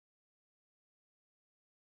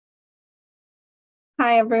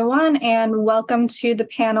Hi, everyone, and welcome to the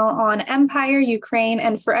panel on Empire, Ukraine,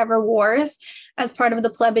 and Forever Wars as part of the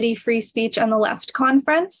Plebity Free Speech on the Left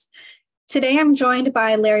conference. Today, I'm joined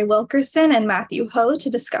by Larry Wilkerson and Matthew Ho to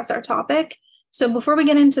discuss our topic. So before we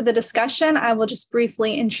get into the discussion, I will just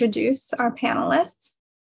briefly introduce our panelists.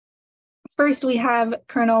 First, we have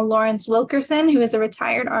Colonel Lawrence Wilkerson, who is a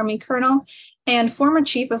retired Army colonel and former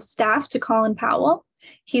Chief of Staff to Colin Powell.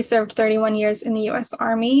 He served 31 years in the U.S.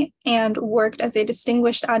 Army and worked as a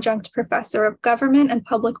distinguished adjunct professor of government and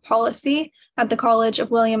public policy at the College of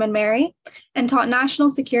William and Mary and taught national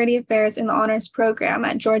security affairs in the honors program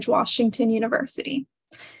at George Washington University.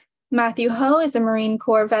 Matthew Ho is a Marine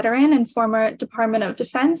Corps veteran and former Department of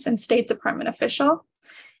Defense and State Department official.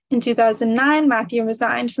 In 2009, Matthew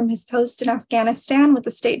resigned from his post in Afghanistan with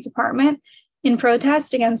the State Department in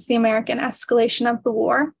protest against the American escalation of the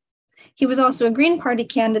war. He was also a Green Party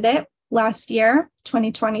candidate last year,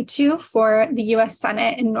 2022, for the U.S.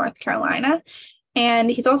 Senate in North Carolina. And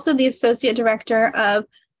he's also the associate director of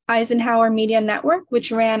Eisenhower Media Network,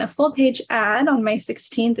 which ran a full-page ad on May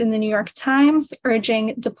 16th in the New York Times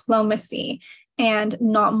urging diplomacy and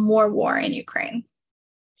not more war in Ukraine.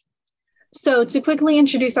 So to quickly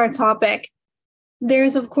introduce our topic,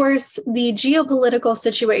 there's, of course, the geopolitical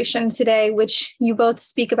situation today, which you both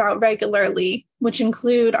speak about regularly, which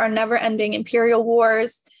include our never-ending imperial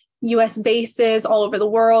wars, U.S. bases all over the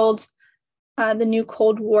world, the new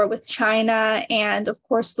Cold War with China, and, of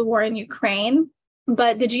course, the war in Ukraine.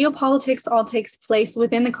 But the geopolitics all takes place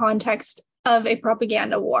within the context of a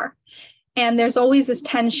propaganda war. And there's always this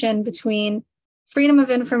tension between freedom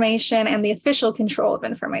of information and the official control of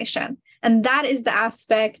information. And that is the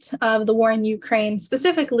aspect of the war in Ukraine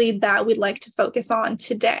specifically that we'd like to focus on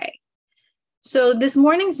today. So this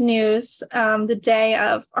morning's news, the day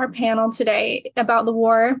of our panel today about the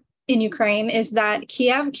war in Ukraine, is that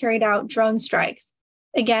Kiev carried out drone strikes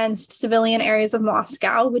against civilian areas of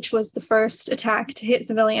Moscow, which was the first attack to hit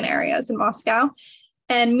civilian areas in Moscow.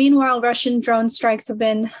 And meanwhile, Russian drone strikes have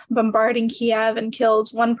been bombarding Kiev and killed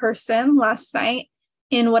one person last night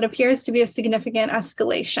in what appears to be a significant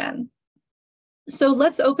escalation. So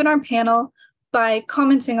let's open our panel by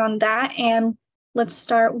commenting on that. And let's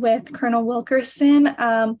start with Colonel Wilkerson.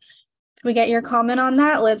 Can we get your comment on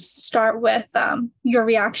that? Let's start with your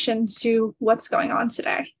reaction to what's going on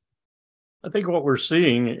today. I think what we're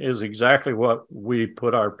seeing is exactly what we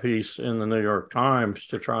put our piece in the New York Times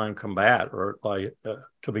to try and combat, or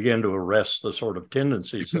to begin to arrest the sort of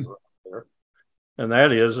tendencies that are there. And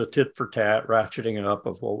that is a tit for tat ratcheting up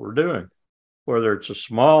of what we're doing, whether it's a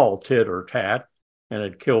small tit or tat and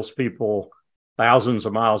it kills people thousands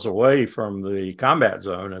of miles away from the combat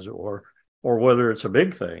zone, as it were, or whether it's a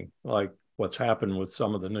big thing, like what's happened with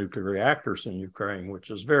some of the nuclear reactors in Ukraine, which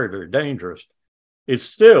is very, very dangerous. It's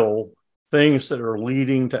still things that are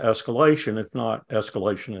leading to escalation, if not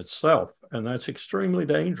escalation itself. And that's extremely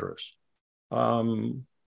dangerous.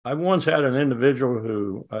 I once had an individual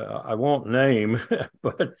who I won't name,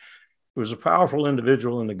 but was a powerful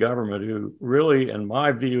individual in the government who really, in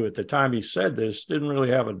my view, at the time he said this, didn't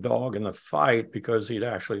really have a dog in the fight because he'd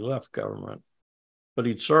actually left government. But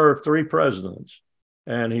he'd served 3 presidents,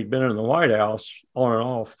 and he'd been in the White House on and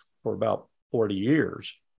off for about 40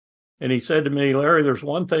 years. And he said to me, Larry, there's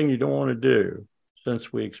one thing you don't want to do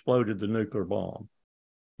since we exploded the nuclear bomb.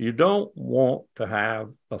 You don't want to have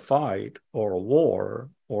a fight or a war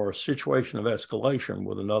or a situation of escalation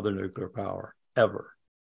with another nuclear power, ever.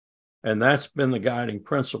 And that's been the guiding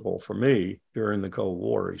principle for me during the Cold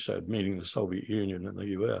War, he said, meaning the Soviet Union and the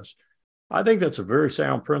U.S. I think that's a very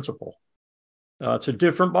sound principle. It's a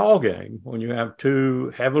different ballgame when you have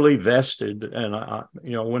 2 heavily vested, and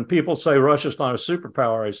when people say Russia's not a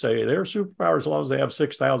superpower, I say they're a superpower as long as they have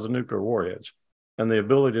 6,000 nuclear warheads and the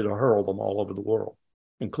ability to hurl them all over the world,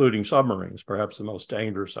 including submarines, perhaps the most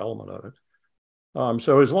dangerous element of it.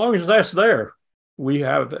 So as long as that's there, we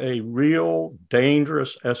have a real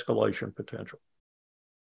dangerous escalation potential.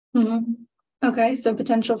 Mm-hmm. Okay, so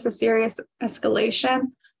potential for serious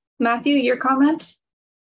escalation. Matthew, your comment?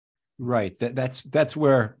 Right. That's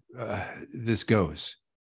where this goes.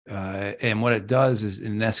 And what it does is,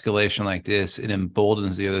 in an escalation like this, it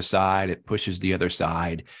emboldens the other side. It pushes the other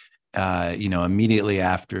side. Immediately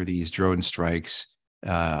after these drone strikes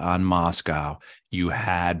on Moscow, you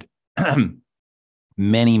had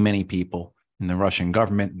many, many people in the Russian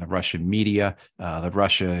government, in the Russian media, the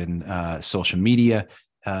Russian social media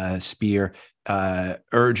sphere,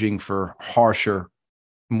 urging for harsher,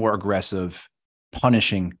 more aggressive,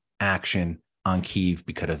 punishing action on Kyiv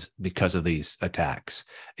because of these attacks.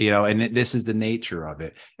 And this is the nature of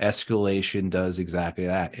it. Escalation does exactly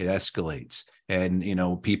that. It escalates. And,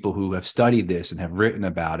 people who have studied this and have written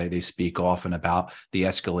about it, they speak often about the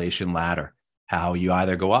escalation ladder, how you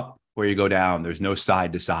either go up or you go down. There's no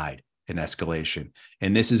side to side in escalation.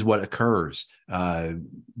 And this is what occurs.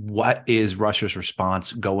 What is Russia's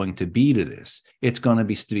response going to be to this? It's going to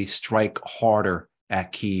be strike harder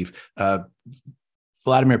at Kyiv.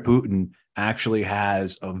 Vladimir Putin actually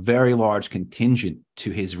has a very large contingent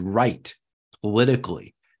to his right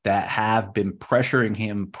politically that have been pressuring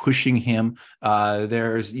him, pushing him.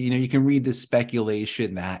 There's, you can read this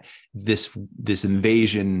speculation that this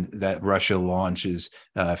invasion that Russia launches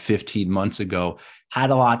 15 months ago had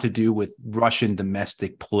a lot to do with Russian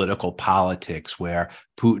domestic political politics, where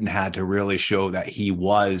Putin had to really show that he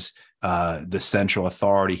was the central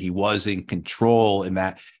authority, he was in control, and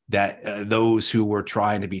that those who were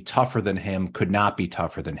trying to be tougher than him could not be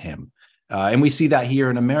tougher than him. And we see that here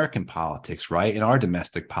in American politics, right? In our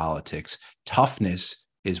domestic politics, toughness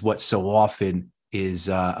is what so often is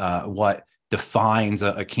what defines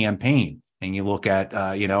a campaign. And you look at,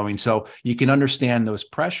 so you can understand those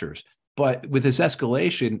pressures. But with this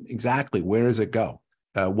escalation, exactly, where does it go?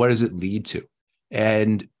 What does it lead to?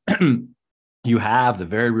 And you have the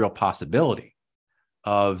very real possibility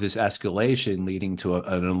of this escalation leading to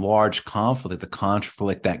an enlarged conflict, the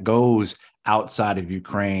conflict that goes outside of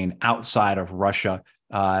Ukraine, outside of Russia.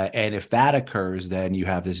 And if that occurs, then you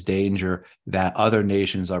have this danger that other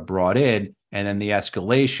nations are brought in, and then the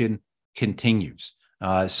escalation continues.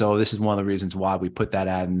 So this is one of the reasons why we put that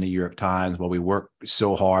ad in the New York Times, why we work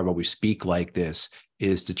so hard, why we speak like this,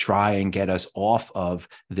 is to try and get us off of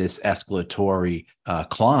this escalatory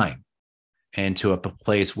climb and to a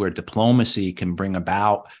place where diplomacy can bring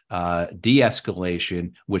about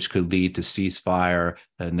de-escalation, which could lead to ceasefire,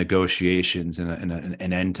 negotiations, and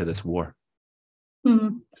an end to this war.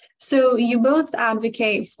 Mm-hmm. So you both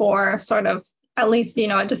advocate for sort of, at least,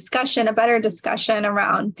 a better discussion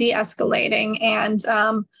around de-escalating.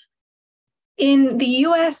 And in the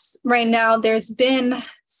US right now, there's been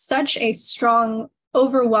such a strong,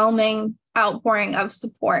 overwhelming outpouring of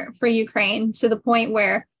support for Ukraine, to the point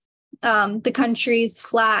where the country's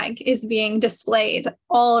flag is being displayed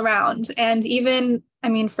all around. And even,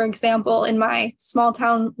 for example, in my small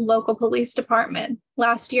town local police department,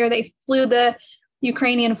 last year, they flew the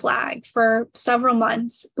Ukrainian flag for several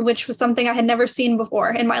months, which was something I had never seen before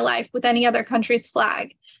in my life with any other country's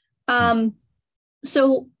flag.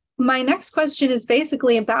 So my next question is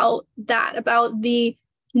basically about that, about the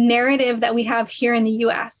narrative that we have here in the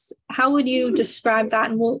US. How would you describe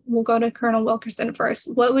that? And we'll go to Colonel Wilkerson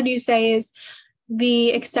first. What would you say is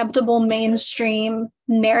the acceptable mainstream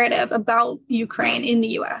narrative about Ukraine in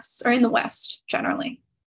the US or in the West generally?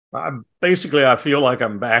 I feel like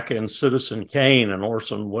I'm back in Citizen Kane and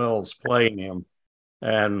Orson Welles playing him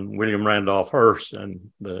and William Randolph Hearst,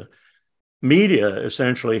 and the media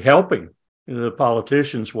essentially helping the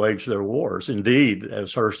politicians wage their wars. Indeed,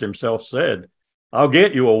 as Hearst himself said, I'll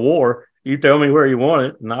get you a war. You tell me where you want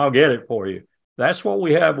it, and I'll get it for you. That's what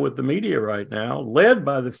we have with the media right now, led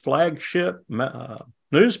by the flagship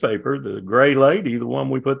newspaper, the Gray Lady, the one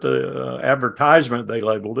we put the advertisement, they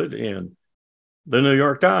labeled it, in the New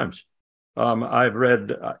York Times. I've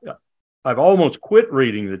almost quit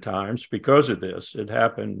reading the Times because of this. It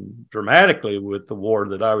happened dramatically with the war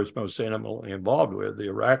that I was most intimately involved with, the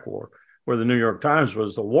Iraq War, where the New York Times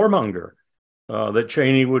was the warmonger that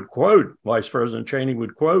Cheney would quote, Vice President Cheney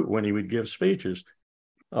would quote when he would give speeches.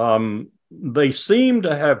 They seem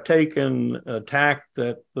to have taken a tack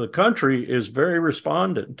that the country is very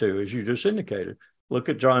respondent to, as you just indicated. Look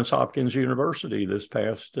at Johns Hopkins University this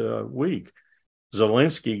past week.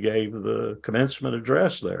 Zelensky gave the commencement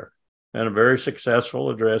address there, and a very successful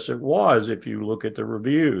address it was, if you look at the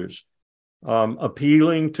reviews,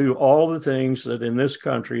 appealing to all the things that in this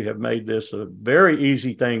country have made this a very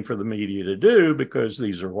easy thing for the media to do, because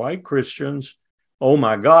these are white Christians. Oh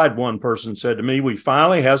my God, one person said to me, we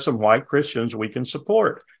finally have some white Christians we can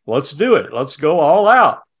support. Let's do it. Let's go all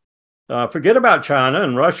out. Forget about China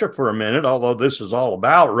and Russia for a minute, although this is all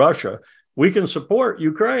about Russia. We can support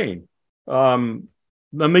Ukraine. The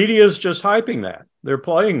media is just hyping that. They're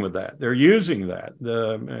playing with that. They're using that.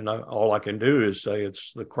 And all I can do is say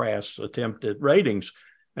it's the crass attempt at ratings,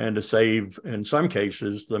 and to save, in some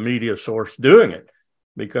cases, the media source doing it,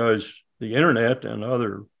 because the internet and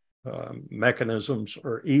other mechanisms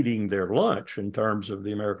are eating their lunch in terms of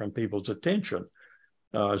the American people's attention.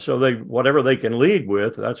 So whatever they can lead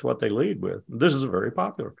with, that's what they lead with. This is very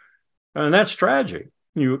popular. And that's tragic.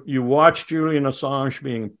 You watch Julian Assange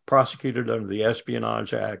being prosecuted under the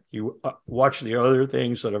Espionage Act. You watch the other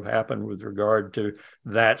things that have happened with regard to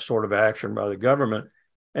that sort of action by the government.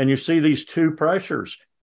 And you see these two pressures,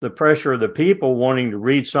 the pressure of the people wanting to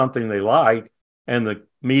read something they like and the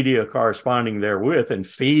media corresponding therewith and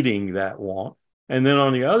feeding that want. And then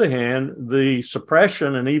on the other hand, the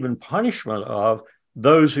suppression and even punishment of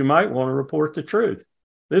those who might want to report the truth.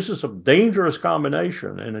 This is a dangerous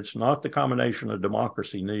combination, and it's not the combination a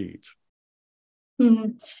democracy needs.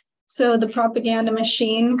 Mm-hmm. So the propaganda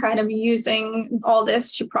machine kind of using all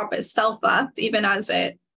this to prop itself up, even as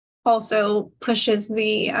it also pushes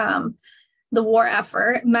the war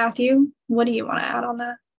effort. Matthew, what do you want to add on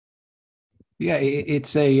that? Yeah,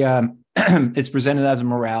 it's a it's presented as a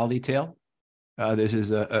morality tale. This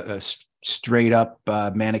is a straight up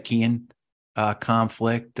Manichaean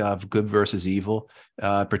conflict of good versus evil,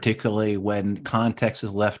 particularly when context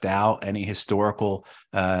is left out, any historical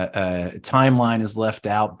timeline is left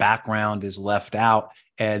out, background is left out,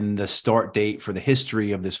 and the start date for the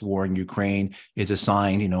history of this war in Ukraine is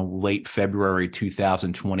assigned, late February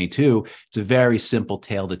 2022. It's a very simple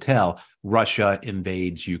tale to tell. Russia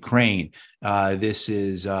invades Ukraine. This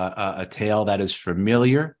is a tale that is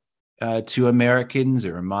familiar to Americans.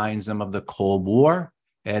 It reminds them of the Cold War.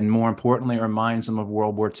 And more importantly, it reminds them of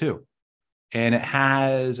World War II. And it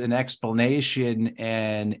has an explanation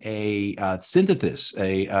and a synthesis,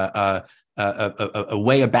 a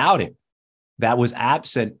way about it that was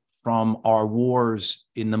absent from our wars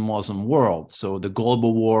in the Muslim world. So the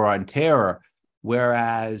global war on terror,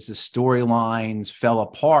 whereas the storylines fell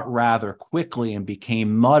apart rather quickly and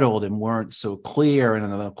became muddled and weren't so clear. And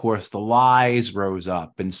then, of course, the lies rose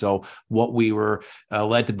up. And so what we were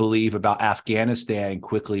led to believe about Afghanistan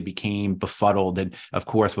quickly became befuddled. And, of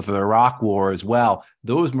course, with the Iraq war as well,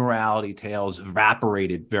 those morality tales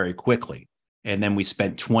evaporated very quickly. And then we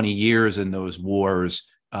spent 20 years in those wars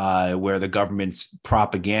where the government's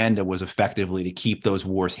propaganda was effectively to keep those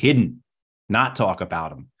wars hidden, not talk about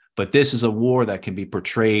them. But this is a war that can be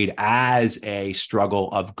portrayed as a struggle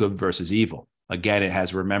of good versus evil. Again, it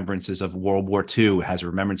has remembrances of World War II, it has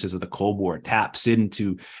remembrances of the Cold War. It taps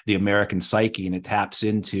into the American psyche, and it taps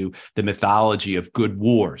into the mythology of good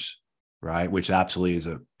wars, right? Which absolutely is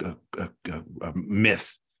a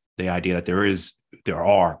myth, the idea that there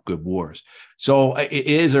are good wars. So it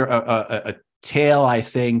is a tale, I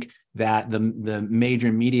think, that the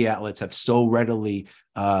major media outlets have so readily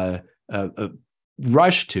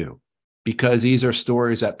rush to, because these are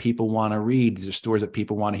stories that people want to read. These are stories that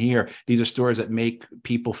people want to hear. These are stories that make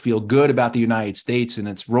people feel good about the United States and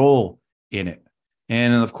its role in it.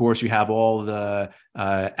 And of course, you have all the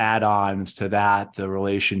add-ons to that, the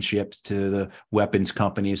relationships to the weapons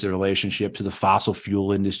companies, the relationship to the fossil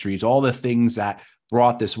fuel industries, all the things that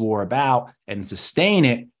brought this war about and sustain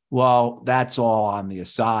it. Well, that's all on the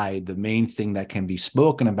aside. The main thing that can be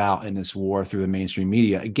spoken about in this war through the mainstream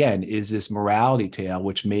media, again, is this morality tale,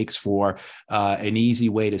 which makes for an easy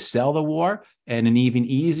way to sell the war and an even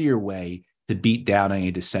easier way to beat down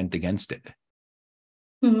any dissent against it.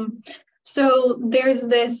 Mm-hmm. So there's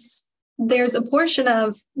a portion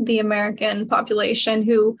of the American population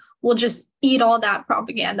who will just eat all that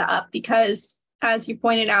propaganda up because, as you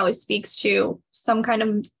pointed out, it speaks to some kind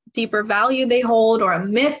of deeper value they hold or a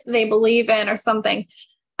myth they believe in or something.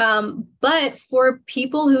 But for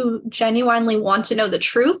people who genuinely want to know the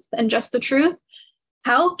truth and just the truth,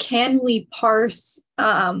 how can we parse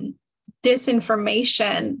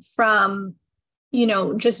disinformation from,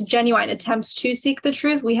 just genuine attempts to seek the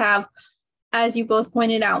truth? We have, as you both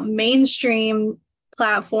pointed out, mainstream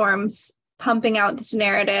platforms pumping out this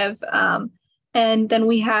narrative. And then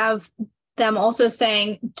we have them also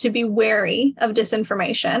saying to be wary of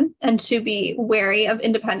disinformation and to be wary of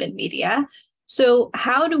independent media. So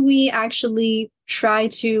how do we actually try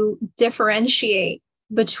to differentiate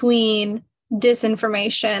between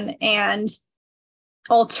disinformation and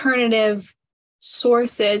alternative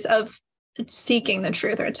sources of seeking the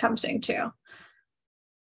truth or attempting to?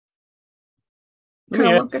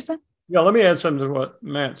 Colonel Wilkerson? Yeah, let me add something to what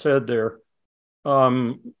Matt said there.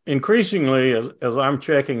 Increasingly, as I'm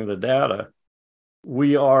checking the data,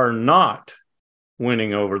 we are not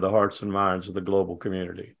winning over the hearts and minds of the global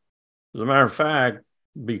community. As a matter of fact,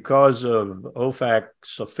 because of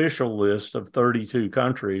OFAC's official list of 32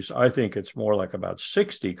 countries, I think it's more like about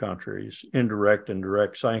 60 countries, indirect and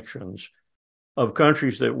direct sanctions, of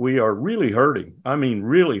countries that we are really hurting. I mean,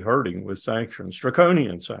 really hurting with sanctions,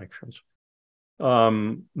 draconian sanctions.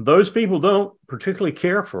 Those people don't particularly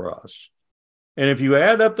care for us. And if you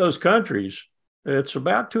add up those countries, It's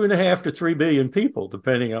about 2.5 to 3 billion people,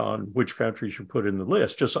 depending on which countries you put in the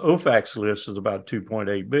list. Just OFAC's list is about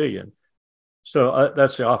 2.8 billion. So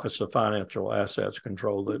that's the Office of Financial Assets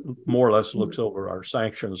Control that more or less looks over our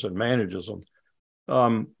sanctions and manages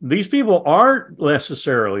them. These people aren't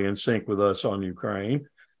necessarily in sync with us on Ukraine,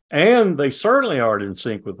 and they certainly aren't in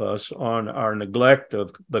sync with us on our neglect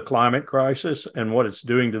of the climate crisis and what it's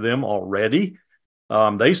doing to them already.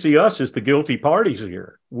 They see us as the guilty parties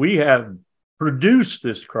here. We have produced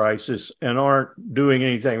this crisis and aren't doing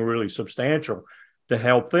anything really substantial to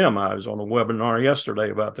help them. I was on a webinar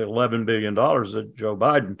yesterday about the $11 billion that Joe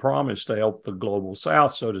Biden promised to help the global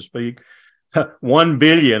South, so to speak. 1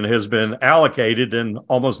 billion has been allocated and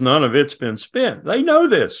almost none of it's been spent. They know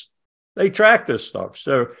this. They track this stuff.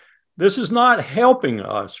 So this is not helping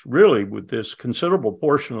us really with this considerable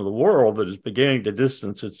portion of the world that is beginning to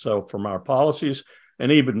distance itself from our policies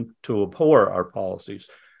and even to abhor our policies.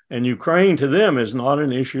 And Ukraine to them is not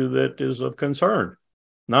an issue that is of concern.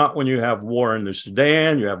 Not when you have war in the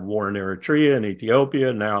Sudan, you have war in Eritrea and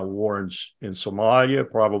Ethiopia, now war in Somalia,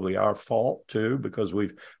 probably our fault too, because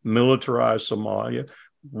we've militarized Somalia.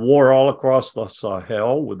 War all across the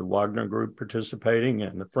Sahel with the Wagner Group participating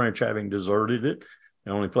and the French having deserted it.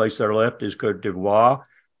 The only place they're left is Cote d'Ivoire.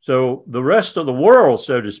 So the rest of the world,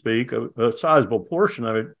 so to speak, a sizable portion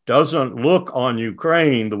of it, doesn't look on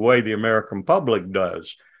Ukraine the way the American public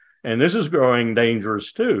does. And this is growing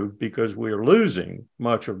dangerous too, because we are losing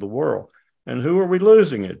much of the world. And who are we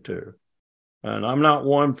losing it to? And I'm not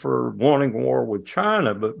one for wanting war with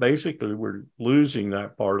China, but basically we're losing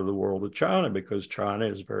that part of the world to China because China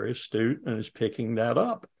is very astute and is picking that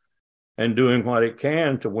up and doing what it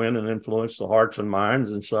can to win and influence the hearts and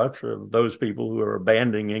minds and such of those people who are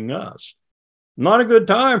abandoning us. Not a good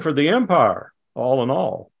time for the empire, all in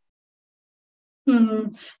all. Mm-hmm.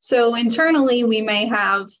 So internally, we may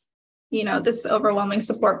have, this overwhelming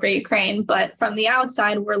support for Ukraine, but from the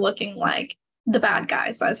outside, we're looking like the bad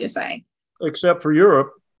guys, as you're saying. Except for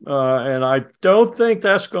Europe. And I don't think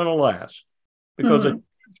that's going to last because a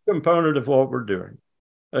huge component of what we're doing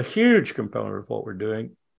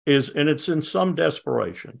is, and it's in some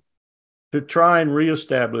desperation, to try and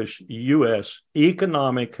reestablish U.S.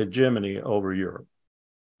 economic hegemony over Europe.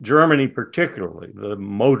 Germany, particularly, the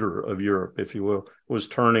motor of Europe, if you will, was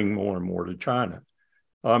turning more and more to China.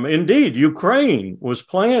 Indeed, Ukraine was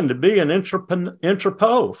planned to be an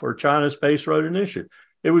entrepot for China's Space Road Initiative.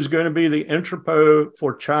 It was going to be the entrepot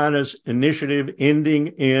for China's initiative ending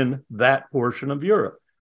in that portion of Europe.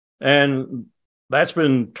 And that's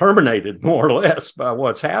been terminated more or less by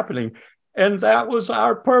what's happening. And that was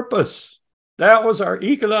our purpose. That was our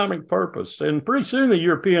economic purpose. And pretty soon the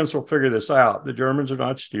Europeans will figure this out. The Germans are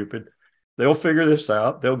not stupid. They'll figure this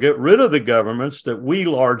out. They'll get rid of the governments that we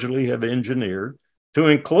largely have engineered, to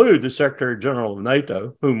include the Secretary General of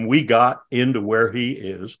NATO, whom we got into where he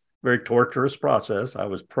is. Very torturous process. I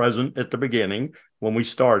was present at the beginning when we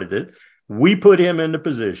started it. We put him into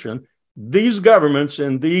position. These governments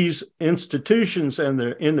and these institutions and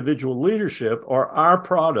their individual leadership are our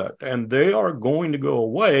product, and they are going to go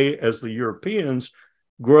away as the Europeans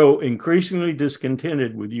grow increasingly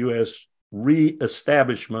discontented with U.S.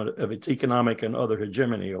 reestablishment of its economic and other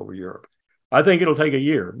hegemony over Europe. I think it'll take a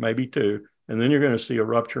year, maybe two, and then you're going to see a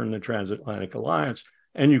rupture in the transatlantic alliance.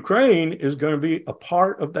 And Ukraine is going to be a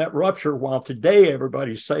part of that rupture, while today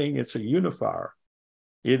everybody's saying it's a unifier.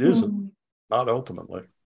 It isn't, not ultimately.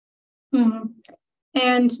 Mm-hmm.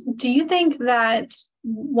 And do you think that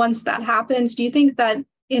once that happens, do you think that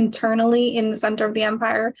internally in the center of the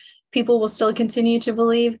empire, people will still continue to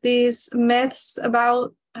believe these myths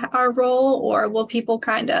about our role, or will people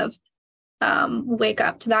kind of wake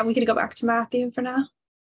up to that? We could go back to Matthew for now.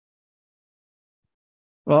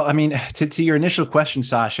 Well, I mean, to your initial question,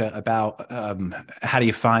 Sasha, about how do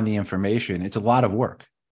you find the information? It's a lot of work.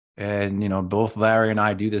 And, both Larry and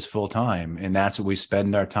I do this full time, and that's what we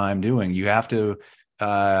spend our time doing. You have to,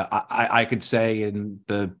 I could say in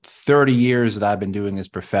the 30 years that I've been doing this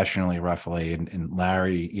professionally, roughly, and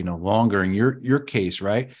Larry, longer in your case,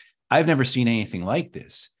 right? I've never seen anything like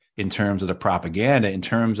this in terms of the propaganda, in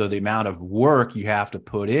terms of the amount of work you have to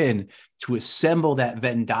put in to assemble that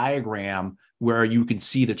Venn diagram where you can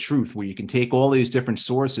see the truth, where you can take all these different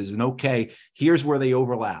sources and, okay, here's where they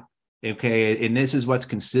overlap. Okay. And this is what's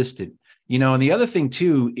consistent, and the other thing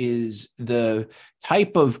too, is the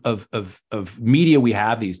type of media we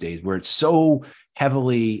have these days, where it's so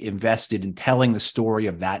heavily invested in telling the story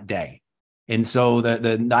of that day. And so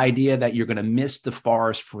the idea that you're going to miss the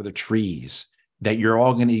forest for the trees, that you're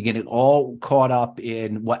all going to get it all caught up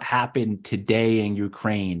in what happened today in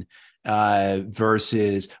Ukraine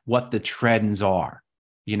versus what the trends are.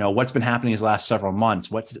 What's been happening these last several months?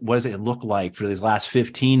 What does it look like for these last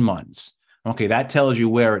 15 months? Okay, that tells you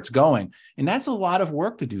where it's going. And that's a lot of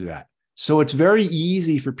work to do that. So it's very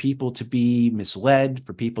easy for people to be misled,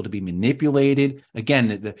 for people to be manipulated.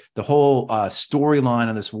 Again, the whole storyline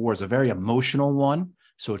of this war is a very emotional one.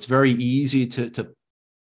 So it's very easy to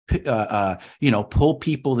pull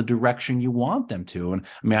people the direction you want them to. And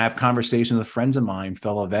I mean, I have conversations with friends of mine,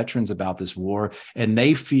 fellow veterans, about this war, and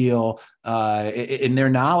they feel, and their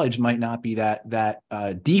knowledge might not be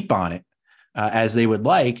that deep on it as they would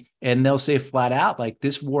like. And they'll say flat out, like,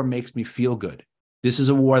 this war makes me feel good. This is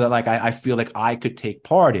a war that, like, I feel like I could take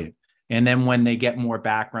part in. And then when they get more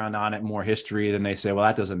background on it, more history, then they say, well,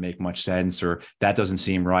 that doesn't make much sense, or that doesn't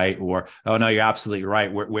seem right, or, oh, no, you're absolutely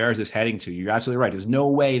right. Where is this heading to? You're absolutely right. There's no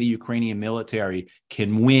way the Ukrainian military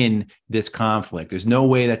can win this conflict. There's no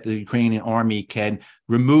way that the Ukrainian army can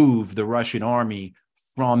remove the Russian army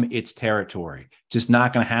from its territory. Just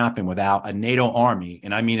not going to happen without a NATO army.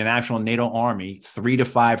 And I mean an actual NATO army, 3 to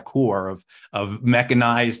 5 corps of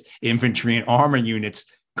mechanized infantry and armor units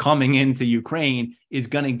coming into Ukraine is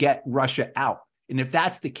going to get Russia out. And if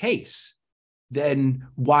that's the case, then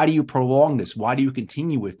why do you prolong this? Why do you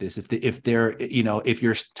continue with this? If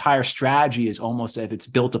your entire strategy is almost as if it's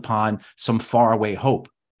built upon some faraway hope.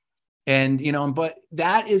 And, but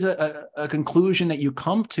that is a conclusion that you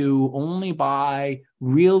come to only by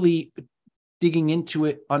really digging into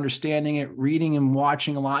it, understanding it, reading and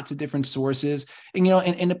watching lots of different sources. And,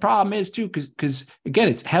 and the problem is too, because again,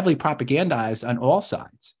 it's heavily propagandized on all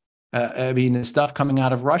sides. I mean, the stuff coming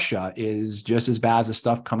out of Russia is just as bad as the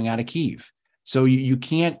stuff coming out of Kyiv. So you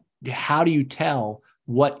can't, how do you tell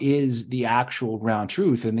what is the actual ground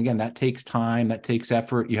truth? And again, that takes time, that takes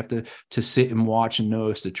effort. You have to sit and watch and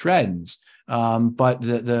notice the trends. But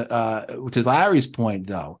to Larry's point,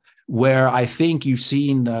 though, where I think you've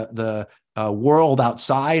seen the world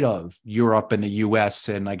outside of Europe and the US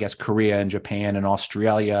and I guess Korea and Japan and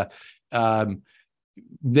Australia,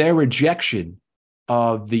 their rejection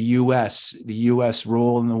of the U.S.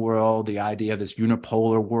 role in the world, the idea of this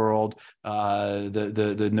unipolar world,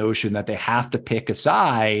 the notion that they have to pick a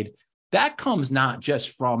side, that comes not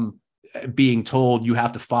just from being told you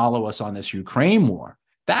have to follow us on this Ukraine war.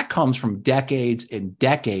 That comes from decades and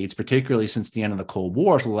decades, particularly since the end of the Cold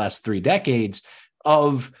War, for the last 3 decades,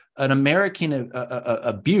 of an American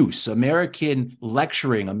abuse, American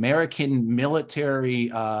lecturing, American military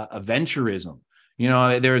aventurism.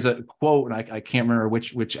 There's a quote, and I can't remember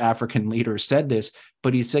which African leader said this,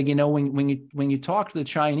 but he said, when you talk to the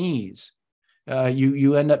Chinese,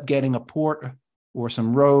 you end up getting a port or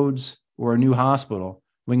some roads or a new hospital.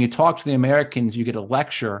 When you talk to the Americans, you get a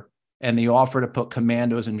lecture and the offer to put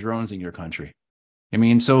commandos and drones in your country. I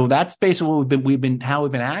mean, so that's basically what we've been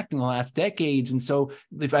acting the last decades. And so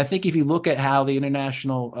if you look at how the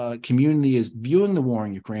international community is viewing the war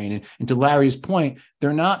in Ukraine, and to Larry's point,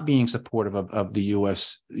 they're not being supportive of the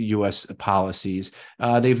U.S. policies.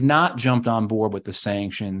 They've not jumped on board with the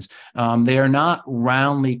sanctions. They are not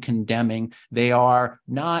roundly condemning. They are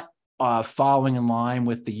not following in line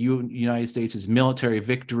with the United States' military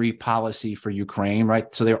victory policy for Ukraine,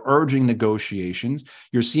 right? So they're urging negotiations.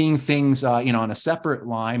 You're seeing things, on a separate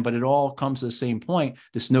line, but it all comes to the same point.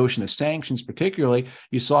 This notion of sanctions, particularly,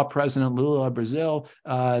 you saw President Lula of Brazil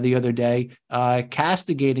the other day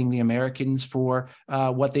castigating the Americans for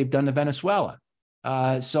what they've done to Venezuela.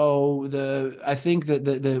 So I think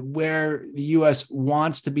that where the U.S.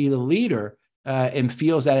 wants to be the leader and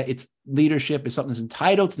feels that its leadership is something that's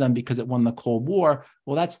entitled to them because it won the Cold War,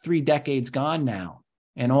 well, that's 3 decades gone now.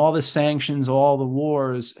 And all the sanctions, all the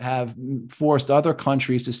wars have forced other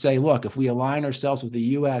countries to say, look, if we align ourselves with the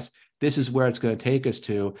U.S., this is where it's going to take us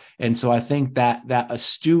to. And so I think that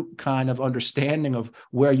astute kind of understanding of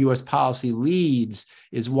where U.S. policy leads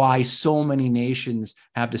is why so many nations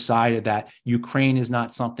have decided that Ukraine is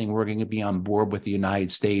not something we're going to be on board with the United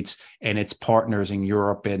States and its partners in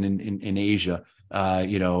Europe and in Asia,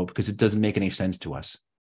 because it doesn't make any sense to us.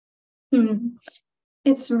 Mm-hmm.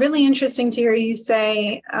 It's really interesting to hear you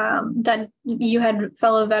say that you had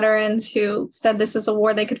fellow veterans who said this is a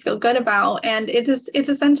war they could feel good about. And it's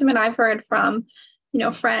a sentiment I've heard from,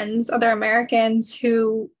 friends, other Americans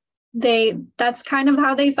who that's kind of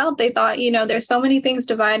how they felt. They thought, there's so many things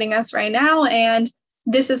dividing us right now, and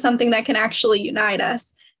this is something that can actually unite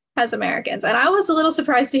us as Americans. And I was a little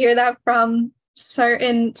surprised to hear that from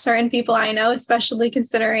certain people I know, especially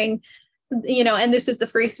considering and this is the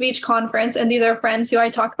free speech conference, and these are friends who I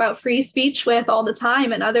talk about free speech with all the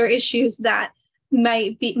time and other issues that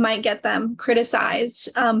might get them criticized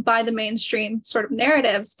by the mainstream sort of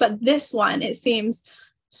narratives. But this one, it seems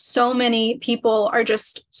so many people are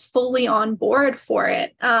just fully on board for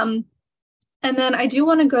it. And then I do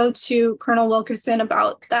want to go to Colonel Wilkerson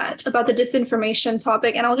about the disinformation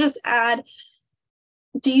topic. And I'll just add,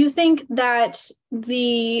 do you think that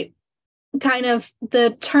the term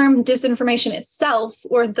disinformation itself,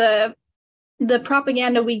 or the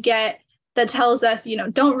propaganda we get that tells us,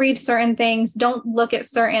 don't read certain things, don't look at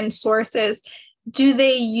certain sources, do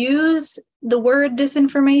they use the word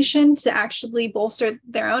disinformation to actually bolster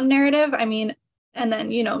their own narrative? I mean, and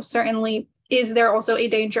then, certainly, is there also a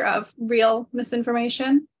danger of real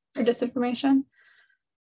misinformation or disinformation?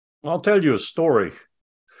 I'll tell you a story.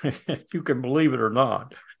 You can believe it or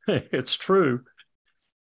not. It's true.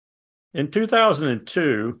 In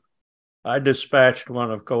 2002, I dispatched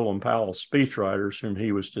one of Colin Powell's speechwriters whom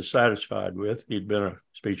he was dissatisfied with. He'd been a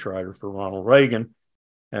speechwriter for Ronald Reagan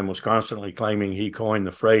and was constantly claiming he coined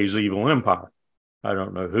the phrase evil empire. I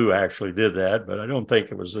don't know who actually did that, but I don't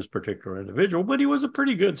think it was this particular individual. But he was a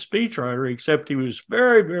pretty good speechwriter, except he was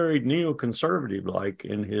very, very neoconservative-like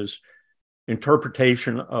in his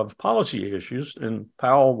interpretation of policy issues. And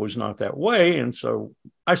Powell was not that way. And so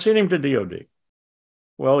I sent him to DOD.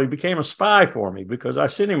 Well, he became a spy for me because I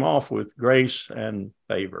sent him off with grace and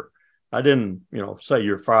favor. I didn't, say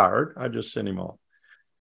you're fired. I just sent him off.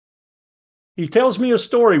 He tells me a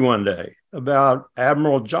story one day about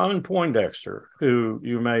Admiral John Poindexter, who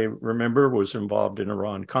you may remember was involved in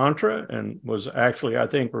Iran-Contra and was actually, I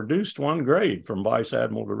think, reduced one grade from Vice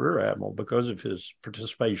Admiral to Rear Admiral because of his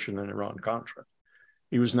participation in Iran-Contra.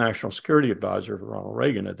 He was National Security Advisor for Ronald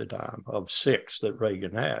Reagan at the time, of 6 that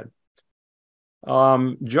Reagan had.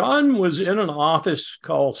 John was in an office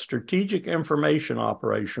called Strategic Information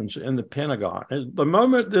Operations in the Pentagon. And the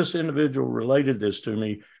moment this individual related this to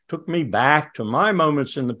me took me back to my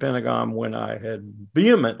moments in the Pentagon when I had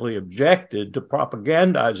vehemently objected to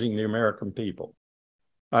propagandizing the American people.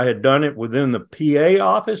 I had done it within the PA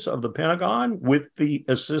office of the Pentagon with the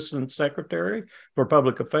Assistant Secretary for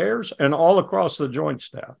Public Affairs and all across the Joint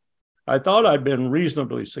Staff. I thought I'd been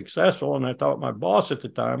reasonably successful, and I thought my boss at the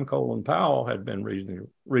time, Colin Powell, had been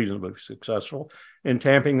reasonably successful in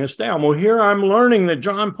tamping this down. Well, here I'm learning that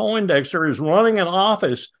John Poindexter is running an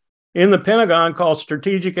office in the Pentagon called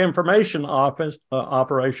Strategic Information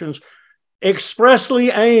Operations, expressly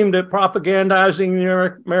aimed at propagandizing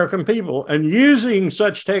the American people and using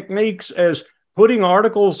such techniques as putting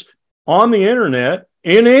articles on the internet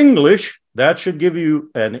in English, that should give you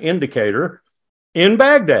an indicator, in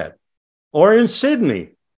Baghdad or in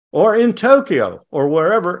Sydney or in Tokyo or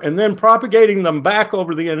wherever, and then propagating them back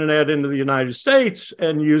over the internet into the United States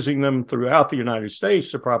and using them throughout the United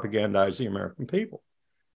States to propagandize the American people.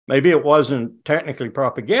 Maybe it wasn't technically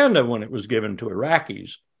propaganda when it was given to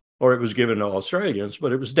Iraqis or it was given to Australians,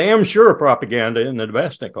 but it was damn sure propaganda in the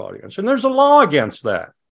domestic audience. And there's a law against that.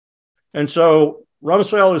 And so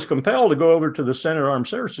Rumsfeld is compelled to go over to the Senate Armed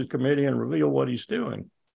Services Committee and reveal what he's doing.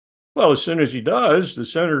 Well, as soon as he does, the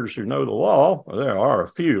senators who know the law, well, there are a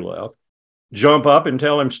few left, jump up and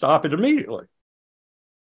tell him stop it immediately.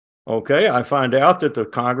 Okay, I find out that the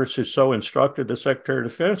Congress has so instructed the Secretary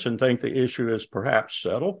of Defense and think the issue is perhaps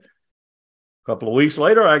settled. A couple of weeks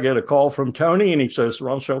later, I get a call from Tony, and he says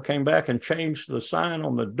Rumsfeld came back and changed the sign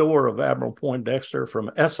on the door of Admiral Poindexter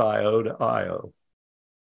from SIO to IO.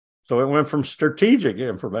 So it went from Strategic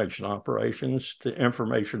Information Operations to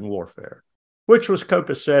Information Warfare, which was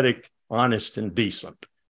copacetic, honest, and decent.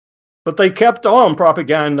 But they kept on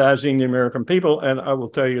propagandizing the American people, and I will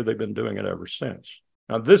tell you they've been doing it ever since.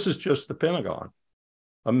 Now, this is just the Pentagon,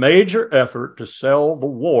 a major effort to sell the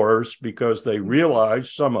wars because they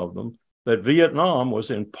realized, some of them, that Vietnam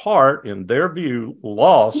was in part, in their view,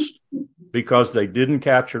 lost because they didn't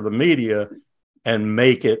capture the media and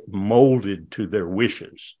make it molded to their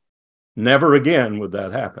wishes. Never again would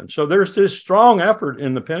that happen. So there's this strong effort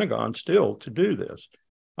in the Pentagon still to do this.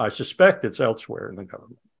 I suspect it's elsewhere in the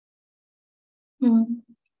government. Mm-hmm.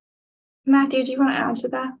 Matthew, do you want to add to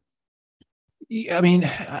that? I mean,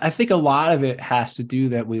 I think a lot of it has to do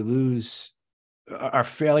that we lose our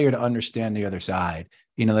failure to understand the other side.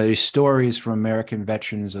 There's stories from American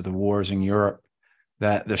veterans of the wars in Europe,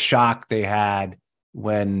 that the shock they had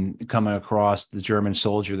when coming across the German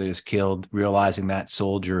soldier that is killed, realizing that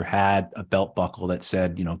soldier had a belt buckle that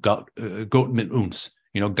said, Gott mit uns,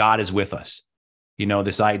 God is with us.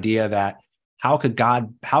 This idea that how could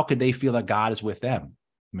they feel that God is with them?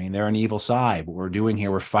 I mean, they're an evil side. What we're doing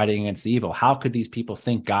here, we're fighting against the evil. How could these people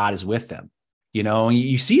think God is with them? And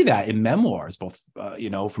you see that in memoirs, both,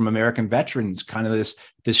 from American veterans, kind of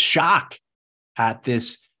this shock at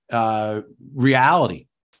this reality,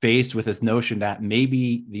 faced with this notion that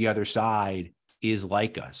maybe the other side is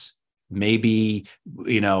like us. maybe,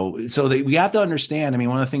 so that we have to understand. I mean,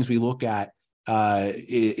 one of the things we look at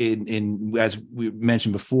in as we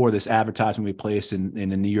mentioned before, this advertisement we placed in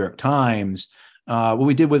the New York Times, what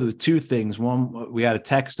we did with two things. One, we had a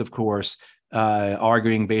text, of course,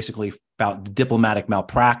 arguing basically about the diplomatic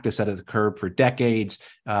malpractice that has occurred for decades,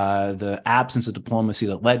 the absence of diplomacy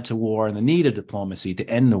that led to war, and the need of diplomacy to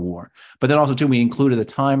end the war. But then also, too, we included a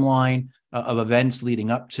timeline of events leading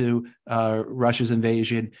up to Russia's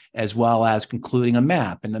invasion, as well as concluding a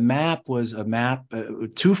map. And the map was a map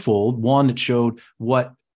twofold. One that showed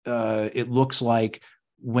what it looks like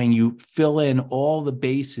when you fill in all the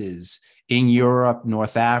bases in Europe,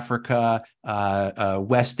 North Africa,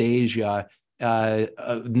 West Asia,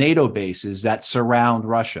 NATO bases that surround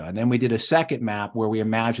Russia. And then we did a second map where we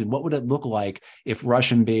imagined what would it look like if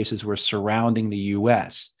Russian bases were surrounding the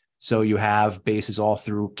US. So you have bases all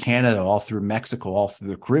through Canada, all through Mexico, all through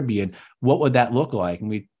the Caribbean. What would that look like? And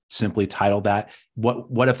we simply titled that,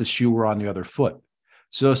 What if the shoe were on the other foot?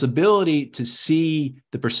 So this ability to see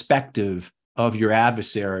the perspective of your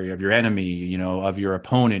adversary, of your enemy, of your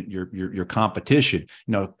opponent, your competition,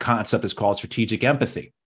 concept is called strategic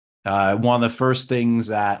empathy. One of the first things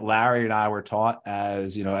that Larry and I were taught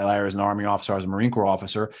as, Larry is an Army officer, as a Marine Corps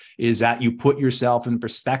officer, is that you put yourself in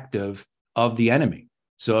perspective of the enemy.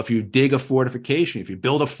 So if you dig a fortification, if you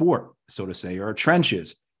build a fort, so to say, or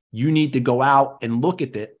trenches, you need to go out and look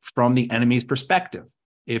at it from the enemy's perspective.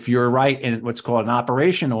 If you're right in what's called an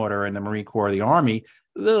operation order in the Marine Corps or the Army,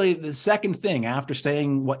 literally the second thing after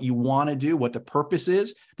saying what you want to do, what the purpose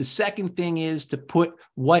is, the second thing is to put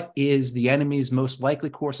what is the enemy's most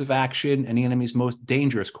likely course of action and the enemy's most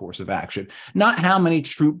dangerous course of action. Not how many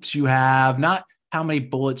troops you have, not how many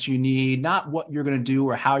bullets you need, not what you're going to do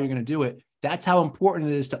or how you're going to do it. That's how important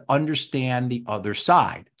it is to understand the other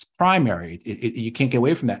side. It's primary. You can't get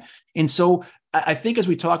away from that. And so I think as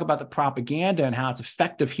we talk about the propaganda and how it's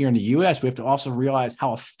effective here in the US, we have to also realize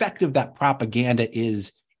how effective that propaganda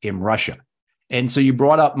is in Russia. And so you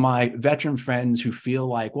brought up my veteran friends who feel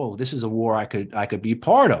like, whoa, this is a war I could be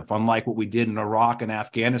part of, unlike what we did in Iraq and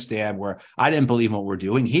Afghanistan, where I didn't believe in what we're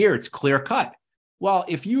doing. Here, it's clear cut. Well,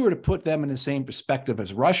 if you were to put them in the same perspective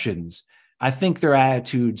as Russians, I think their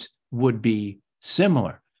attitudes would be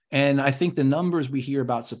similar. And I think the numbers we hear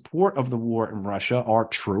about support of the war in Russia are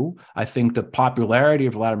true. I think the popularity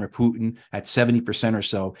of Vladimir Putin at 70% or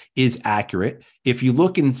so is accurate. If you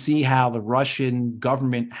look and see how the Russian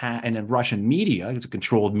government and the Russian media, it's a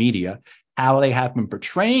controlled media, how they have been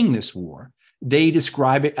portraying this war, they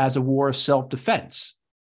describe it as a war of self-defense.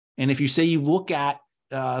 And if you say you look at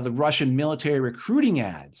the Russian military recruiting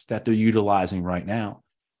ads that they're utilizing right now,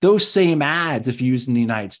 those same ads, if used in the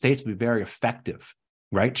United States, would be very effective,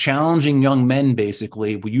 right? Challenging young men,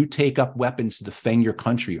 basically, will you take up weapons to defend your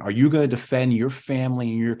country? Are you going to defend your family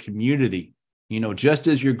and your community? Just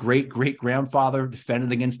as your great-great-grandfather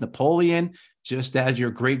defended against Napoleon, just as your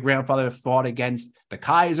great-grandfather fought against the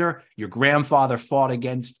Kaiser, your grandfather fought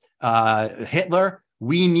against Hitler,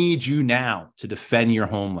 we need you now to defend your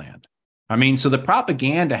homeland. I mean, so the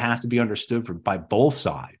propaganda has to be understood by both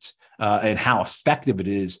sides. And how effective it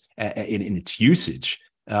is in its usage.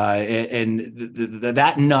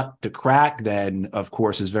 That nut to crack, then, of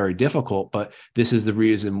course, is very difficult. But this is the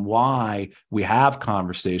reason why we have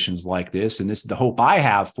conversations like this. And this is the hope I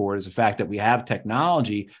have for it, is the fact that we have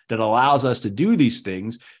technology that allows us to do these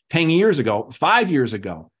things. 10 years ago, 5 years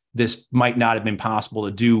ago, this might not have been possible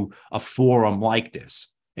to do a forum like this.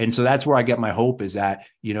 And so that's where I get my hope, is that,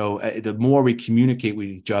 the more we communicate with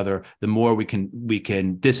each other, the more we can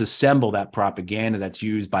disassemble that propaganda that's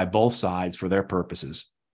used by both sides for their purposes.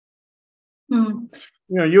 Mm.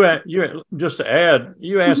 You just to add,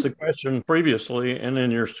 you asked the question previously, and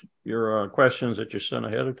in your questions that you sent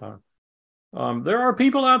ahead of time. There are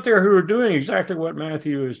people out there who are doing exactly what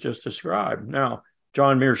Matthew has just described. Now,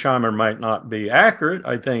 John Mearsheimer might not be accurate,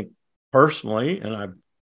 I think, personally, and I've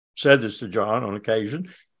said this to John on occasion,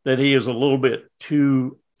 that he is a little bit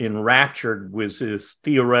too enraptured with his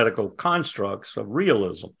theoretical constructs of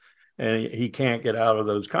realism, and he can't get out of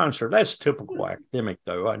those constructs. That's typical academic,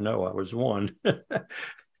 though. I know I was one.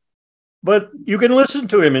 But you can listen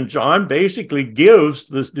to him, and John basically gives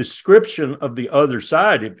this description of the other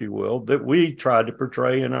side, if you will, that we tried to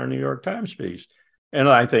portray in our New York Times piece, and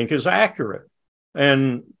I think is accurate.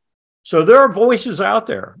 And so there are voices out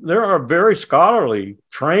there. There are very scholarly,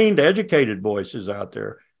 trained, educated voices out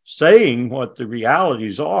there saying what the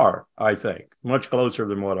realities are, I think, much closer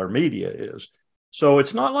than what our media is. So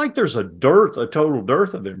it's not like there's a total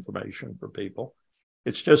dearth of information for people.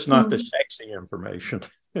 It's just not the sexy information.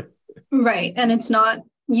 Right. And it's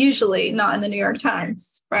usually not in the New York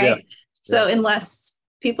Times, right? Yeah. So unless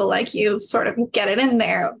people like you sort of get it in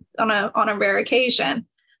there on a rare occasion.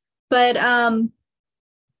 But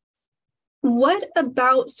what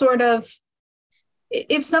about sort of,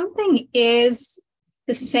 if something is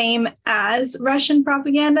the same as Russian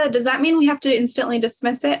propaganda, does that mean we have to instantly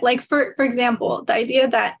dismiss it? Like, for example, the idea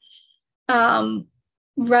that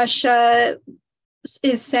Russia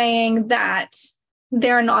is saying that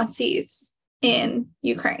there are Nazis in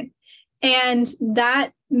Ukraine, and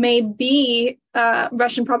that may be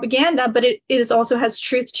Russian propaganda, but it also has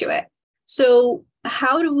truth to it. So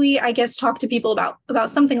how do we, I guess, talk to people about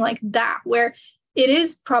something like that, where it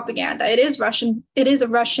is propaganda, it is a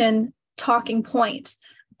Russian talking point,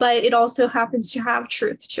 but it also happens to have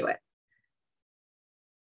truth to it?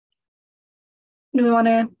 Do we want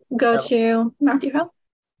to go to Matthew Hill?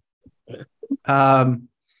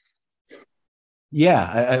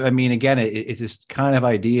 Yeah, I mean, again, it's this kind of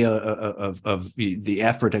idea of the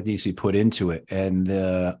effort that needs to be put into it, and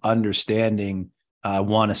the understanding,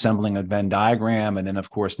 assembling a Venn diagram, and then, of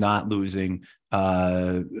course, not losing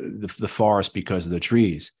the forest because of the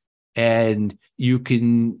trees. And you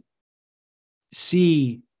can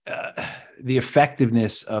see the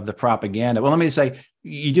effectiveness of the propaganda. Well, let me say,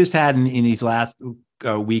 you just had in these last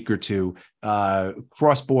week or two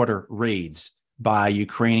cross-border raids by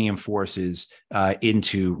Ukrainian forces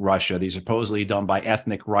into Russia. These are supposedly done by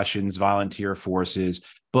ethnic Russians, volunteer forces.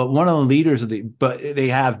 But one of the leaders but they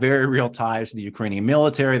have very real ties to the Ukrainian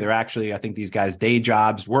military. They're actually, I think these guys' day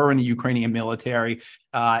jobs were in the Ukrainian military,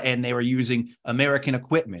 and they were using American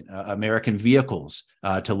equipment, American vehicles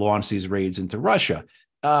to launch these raids into Russia.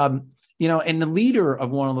 And the leader of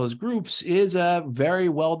one of those groups is a very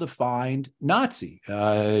well-defined Nazi.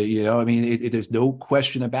 There's no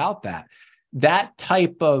question about that. That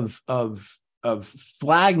type of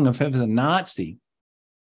flagging of him as a Nazi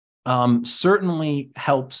certainly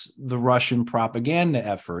helps the Russian propaganda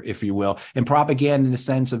effort, if you will, and propaganda in the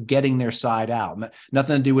sense of getting their side out.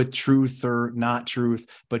 Nothing to do with truth or not truth,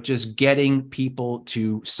 but just getting people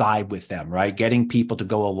to side with them, right? Getting people to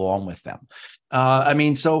go along with them.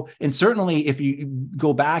 And certainly if you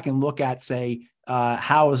go back and look at, say,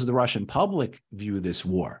 how does the Russian public view this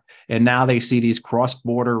war? And now they see these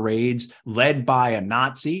cross-border raids led by a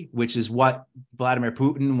Nazi, which is what Vladimir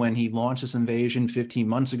Putin, when he launched this invasion 15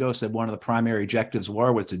 months ago, said one of the primary objectives of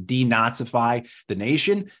war was to denazify the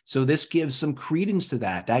nation. So this gives some credence to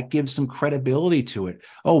that. That gives some credibility to it.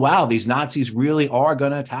 Oh, wow, these Nazis really are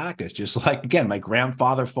going to attack us. Just like, again, my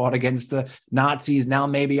grandfather fought against the Nazis. Now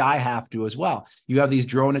maybe I have to as well. You have these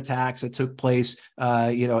drone attacks that took place,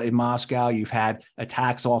 in Moscow. You've had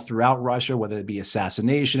attacks all throughout Russia, whether it be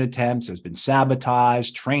assassination attempts, there's been sabotage,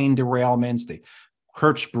 train derailments, the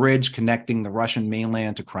Kerch Bridge connecting the Russian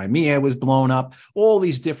mainland to Crimea was blown up. All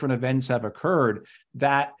these different events have occurred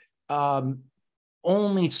that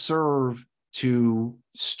only serve to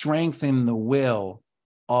strengthen the will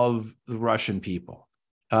of the Russian people.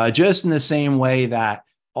 Just in the same way that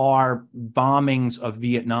our bombings of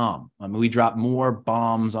Vietnam, we dropped more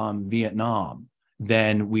bombs on Vietnam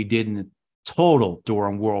than we did in total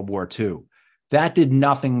during World War II. That did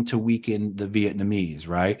nothing to weaken the Vietnamese,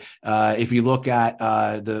 right? If you look at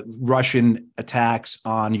the Russian attacks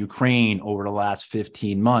on Ukraine over the last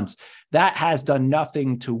 15 months, that has done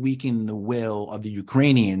nothing to weaken the will of the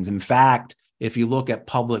Ukrainians. In fact, if you look at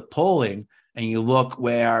public polling and you look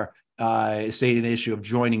where, say, the issue of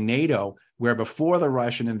joining NATO, where before the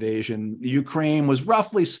Russian invasion, Ukraine was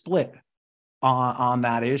roughly split on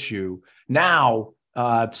that issue. Now,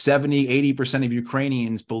 70-80% of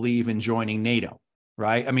Ukrainians believe in joining NATO,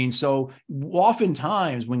 right? So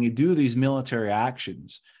oftentimes when you do these military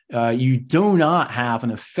actions, you do not have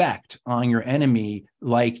an effect on your enemy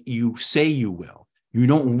like you say you will. You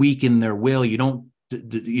don't weaken their will. You don't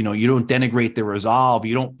denigrate their resolve.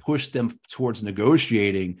 You don't push them towards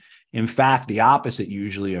negotiating. In fact, the opposite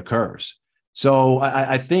usually occurs. So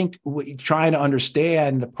I think trying to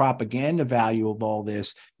understand the propaganda value of all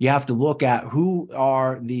this, you have to look at who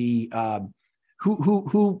are the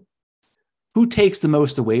who takes the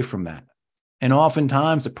most away from that. And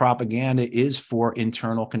oftentimes the propaganda is for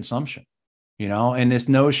internal consumption, and this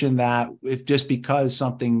notion that if just because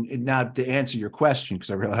something, now to answer your question,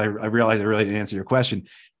 because I realize I really didn't answer your question.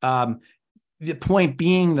 The point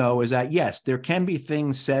being, though, is that, yes, there can be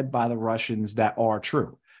things said by the Russians that are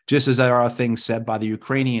true, just as there are things said by the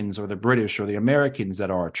Ukrainians or the British or the Americans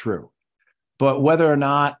that are true. But whether or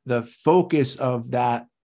not the focus of that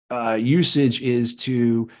usage is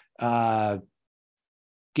to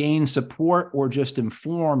gain support or just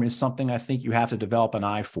inform is something I think you have to develop an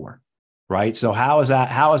eye for, right? So how is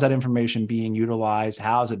that information being utilized?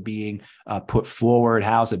 How is it being put forward?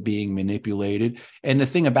 How is it being manipulated? And the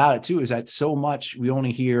thing about it too is that so much we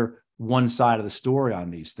only hear one side of the story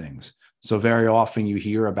on these things. So very often you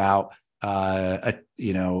hear about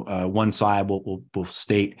one side will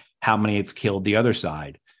state how many it's killed the other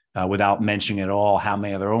side without mentioning at all how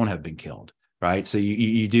many of their own have been killed. Right. So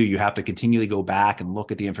you have to continually go back and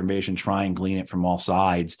look at the information, try and glean it from all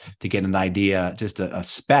sides to get an idea, just a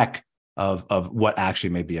speck of what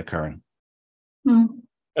actually may be occurring.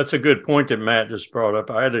 That's a good point that Matt just brought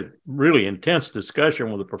up. I had a really intense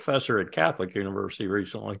discussion with a professor at Catholic University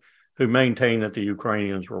recently who maintained that the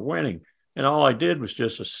Ukrainians were winning. And all I did was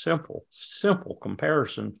just a simple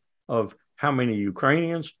comparison of how many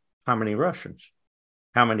Ukrainians, how many Russians,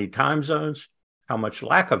 how many time zones, how much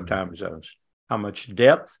lack of time zones, how much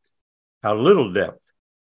depth, how little depth.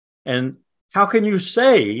 And how can you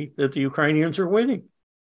say that the Ukrainians are winning?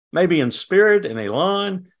 Maybe in spirit and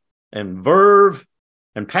elan and verve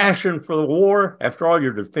and passion for the war. After all,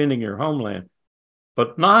 you're defending your homeland,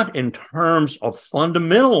 but not in terms of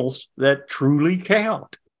fundamentals that truly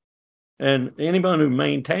count. And anyone who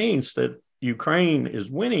maintains that Ukraine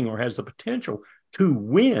is winning or has the potential to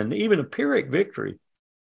win, even a Pyrrhic victory,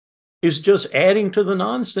 is just adding to the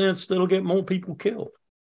nonsense that'll get more people killed.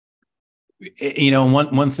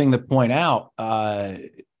 One thing to point out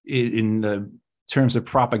in the terms of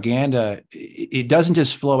propaganda, it doesn't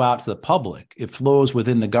just flow out to the public. It flows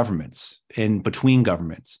within the governments and between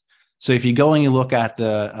governments. So if you go and you look at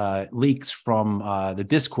the leaks from the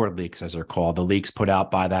Discord leaks, as they're called, the leaks put out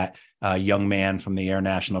by that young man from the Air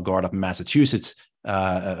National Guard up in Massachusetts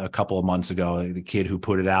a couple of months ago, the kid who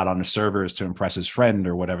put it out on the servers to impress his friend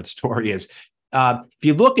or whatever the story is. If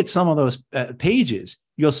you look at some of those pages,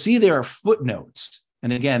 you'll see there are footnotes.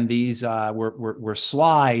 And again, these were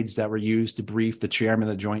slides that were used to brief the chairman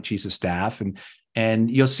of the Joint Chiefs of Staff. And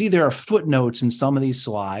you'll see there are footnotes in some of these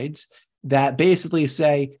slides that basically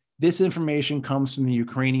say, this information comes from the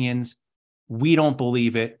Ukrainians. We don't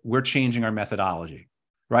believe it. We're changing our methodology.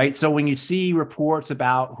 Right. So when you see reports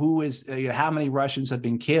about how many Russians have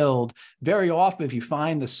been killed, very often, if you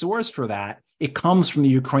find the source for that, it comes from the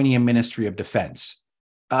Ukrainian Ministry of Defense.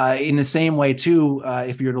 In the same way, too,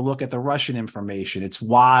 if you're to look at the Russian information, it's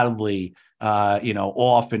wildly,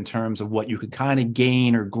 off in terms of what you could kind of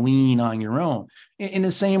gain or glean on your own. In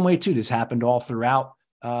the same way, too, this happened all throughout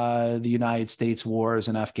the United States wars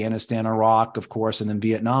in Afghanistan, Iraq, of course, and then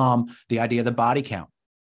Vietnam, the idea of the body count.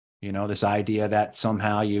 This idea that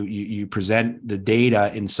somehow you present the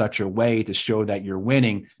data in such a way to show that you're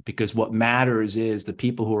winning, because what matters is the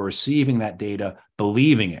people who are receiving that data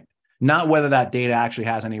believing it, not whether that data actually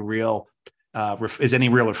has any real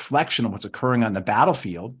reflection of what's occurring on the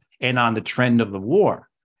battlefield and on the trend of the war.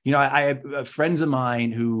 I have friends of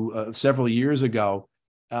mine who several years ago,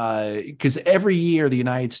 because every year the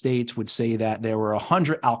United States would say that there were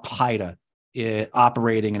 100 Al-Qaeda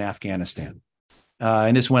operating in Afghanistan.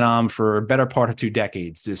 And this went on for a better part of 2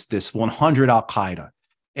 decades, this 100 Al-Qaeda.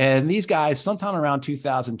 And these guys, sometime around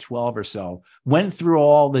 2012 or so, went through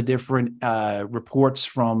all the different reports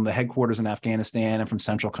from the headquarters in Afghanistan and from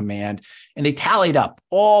Central Command, and they tallied up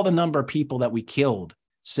all the number of people that we killed,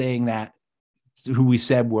 saying that who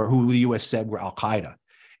the U.S. said were Al-Qaeda.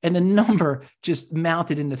 And the number just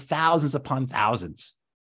mounted into thousands upon thousands,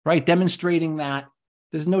 right? Demonstrating that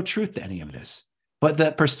there's no truth to any of this. But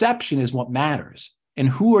the perception is what matters. And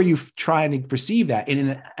who are you trying to perceive that? And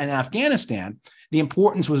in Afghanistan, the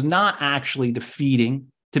importance was not actually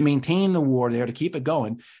to maintain the war there, to keep it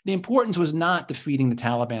going. The importance was not defeating the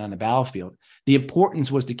Taliban on the battlefield. The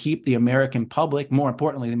importance was to keep the American public, more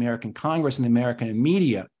importantly, the American Congress and the American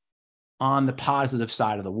media, on the positive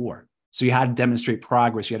side of the war. So you had to demonstrate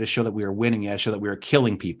progress. You had to show that we were winning. You had to show that we were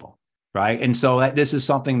killing people, right? And so this is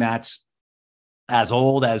something that's as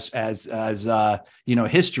old as history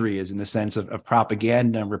is, in the sense of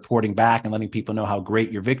propaganda and reporting back and letting people know how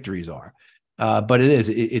great your victories are. But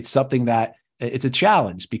it's something that it's a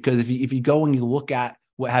challenge, because if you go and you look at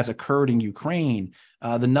what has occurred in Ukraine,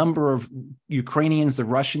 the number of Ukrainians the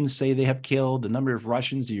Russians say they have killed, the number of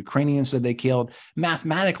Russians the Ukrainians said they killed,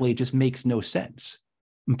 mathematically, it just makes no sense.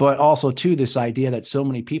 But also, too, this idea that so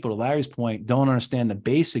many people, to Larry's point, don't understand the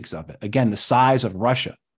basics of it. Again, the size of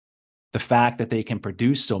Russia, the fact that they can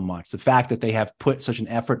produce so much, the fact that they have put such an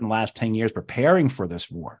effort in the last 10 years preparing for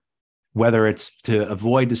this war, whether it's to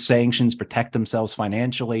avoid the sanctions, protect themselves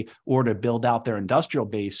financially, or to build out their industrial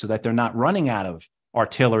base so that they're not running out of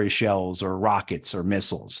artillery shells or rockets or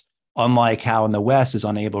missiles, unlike how in the West is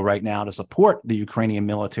unable right now to support the Ukrainian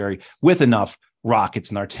military with enough rockets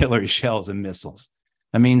and artillery shells and missiles.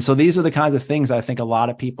 I mean, so these are the kinds of things I think a lot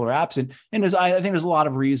of people are absent. And I think there's a lot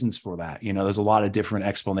of reasons for that. There's a lot of different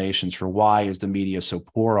explanations for why is the media so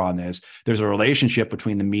poor on this. There's a relationship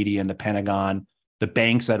between the media and the Pentagon, the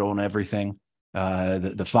banks that own everything,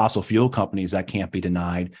 the fossil fuel companies that can't be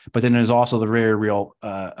denied. But then there's also the very real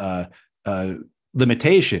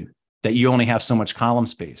limitation that you only have so much column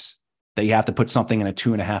space, that you have to put something in a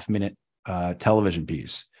 2.5 minute television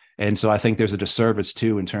piece. And so I think there's a disservice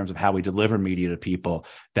too in terms of how we deliver media to people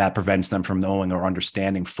that prevents them from knowing or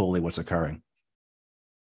understanding fully what's occurring.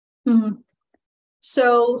 Mm-hmm.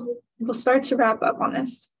 So we'll start to wrap up on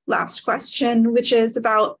this last question, which is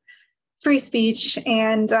about free speech.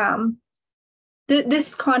 And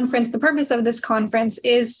this conference, the purpose of this conference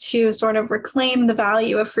is to sort of reclaim the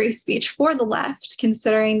value of free speech for the left,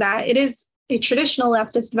 considering that it is a traditional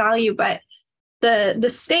leftist value, but the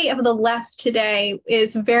state of the left today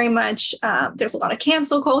is very much, there's a lot of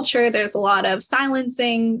cancel culture, there's a lot of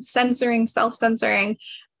silencing, censoring, self-censoring.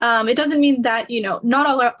 It doesn't mean that, not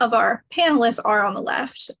all of our panelists are on the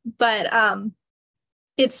left, but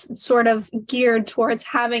it's sort of geared towards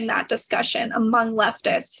having that discussion among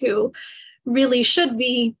leftists who really should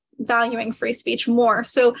be valuing free speech more.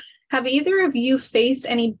 So have either of you faced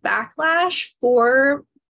any backlash for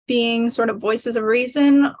being sort of voices of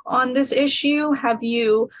reason on this issue? Have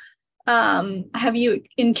you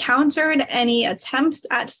encountered any attempts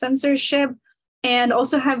at censorship? And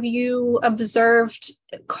also, have you observed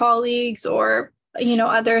colleagues or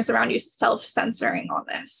others around you self-censoring on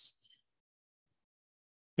this?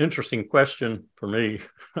 Interesting question for me.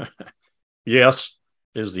 Yes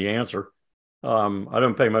is the answer. I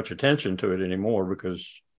don't pay much attention to it anymore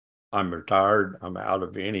because I'm retired. I'm out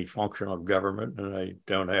of any function of government, and I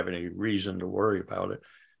don't have any reason to worry about it.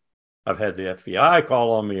 I've had the FBI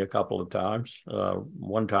call on me a couple of times.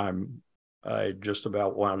 One time, I just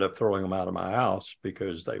about wound up throwing them out of my house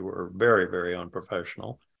because they were very, very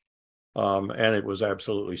unprofessional. And it was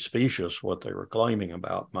absolutely specious what they were claiming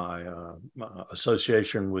about my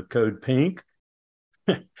association with Code Pink.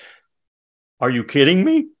 Are you kidding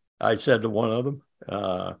me? I said to one of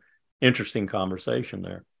them. Interesting conversation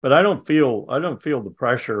there. But I don't feel the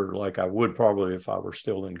pressure like I would probably if I were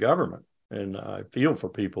still in government. And I feel for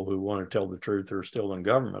people who want to tell the truth who are still in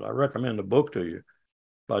government. I recommend a book to you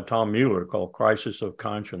by Tom Mueller called Crisis of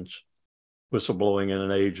Conscience, Whistleblowing in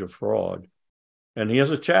an Age of Fraud. And he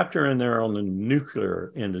has a chapter in there on the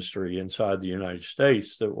nuclear industry inside the United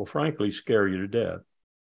States that will frankly scare you to death,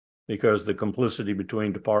 because the complicity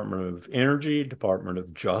between Department of Energy, Department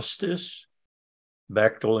of Justice,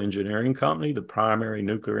 Bechtel Engineering Company, the primary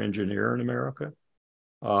nuclear engineer in America,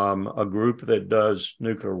 a group that does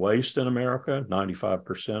nuclear waste in America,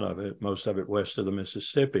 95% of it, most of it west of the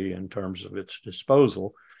Mississippi in terms of its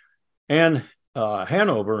disposal, and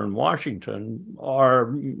Hanover and Washington are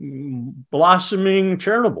blossoming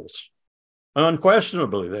Chernobyls.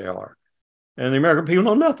 Unquestionably, they are. And the American people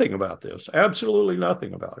know nothing about this, absolutely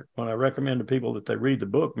nothing about it. When I recommend to people that they read the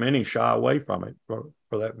book, many shy away from it for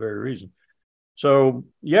that very reason. So,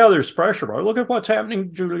 yeah, there's pressure. But look at what's happening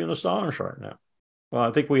to Julian Assange right now. Well,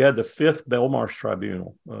 I think we had the 5th Belmarsh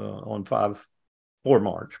Tribunal on 4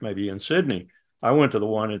 March, maybe in Sydney. I went to the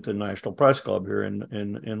one at the National Press Club here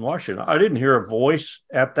in Washington. I didn't hear a voice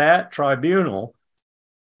at that tribunal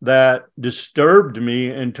that disturbed me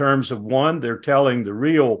in terms of, one, they're telling the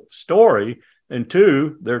real story, and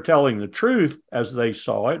 2, they're telling the truth as they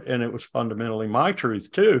saw it, and it was fundamentally my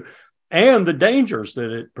truth too, and the dangers that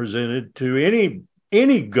it presented to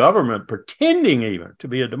any government pretending even to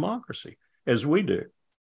be a democracy, as we do.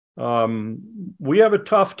 We have a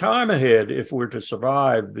tough time ahead if we're to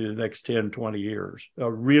survive the next 10, 20 years,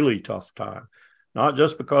 a really tough time, not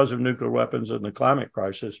just because of nuclear weapons and the climate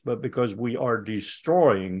crisis, but because we are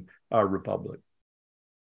destroying our republic.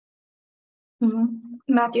 Mm-hmm.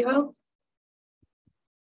 Matthew Ho?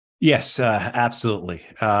 Yes, absolutely.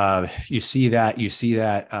 You see that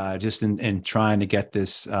just in trying to get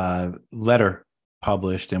this letter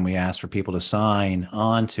published, and we asked for people to sign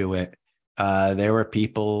onto it. There were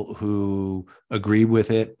people who agreed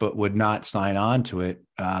with it, but would not sign on to it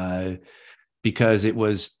because it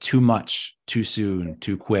was too much, too soon,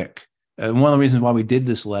 too quick. One of the reasons why we did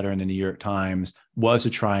this letter in the New York Times was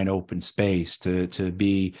to try and open space to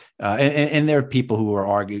be, and there are people who are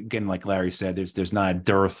arguing, again, like Larry said, there's not a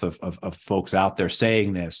dearth of folks out there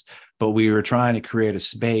saying this, but we were trying to create a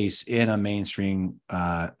space in a mainstream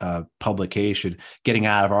publication, getting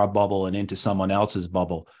out of our bubble and into someone else's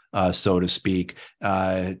bubble, so to speak,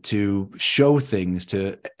 to show things,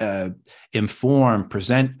 to inform,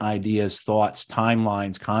 present ideas, thoughts,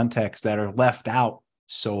 timelines, contexts that are left out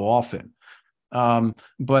so often.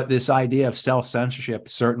 But this idea of self-censorship,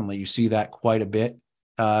 certainly you see that quite a bit.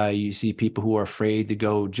 You see people who are afraid to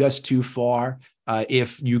go just too far.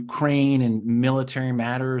 If Ukraine and military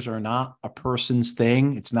matters are not a person's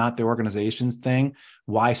thing, it's not the organization's thing,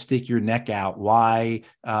 why stick your neck out? Why,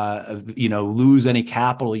 lose any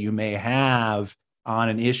capital you may have on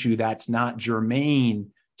an issue that's not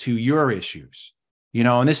germane to your issues?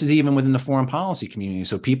 And this is even within the foreign policy community.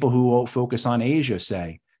 So people who focus on Asia,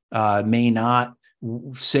 say, may not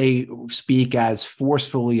speak as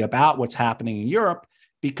forcefully about what's happening in Europe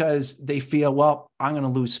because they feel, well, I'm going to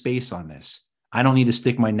lose space on this. I don't need to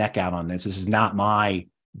stick my neck out on this. This is not my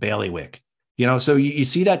bailiwick. So you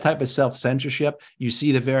see that type of self-censorship. You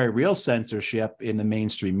see the very real censorship in the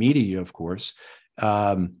mainstream media, of course.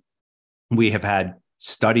 We have had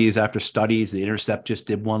studies after studies. The Intercept just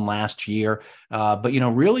did one last year. But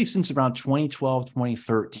really since around 2012,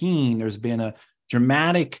 2013, there's been a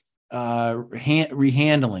dramatic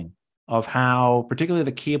rehandling of how particularly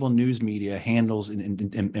the cable news media handles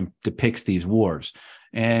and depicts these wars.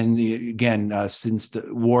 And again, since the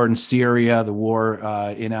war in Syria, the war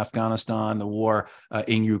in Afghanistan, the war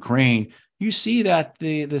in Ukraine, you see that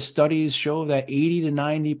the studies show that 80 to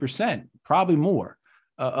 90%, probably more,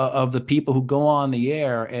 of the people who go on the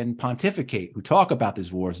air and pontificate, who talk about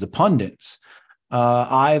these wars, the pundits,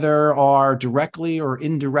 either are directly or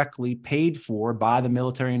indirectly paid for by the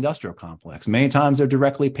military-industrial complex. Many times they're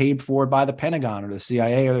directly paid for by the Pentagon or the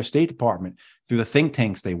CIA or the State Department through the think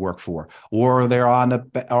tanks they work for, or they're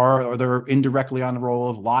indirectly on the role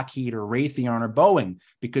of Lockheed or Raytheon or Boeing,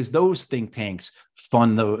 because those think tanks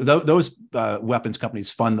fund those weapons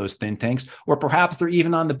companies fund those think tanks, or perhaps they're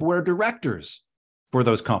even on the board of directors for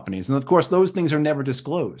those companies. And of course, those things are never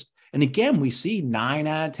disclosed. And again, we see 9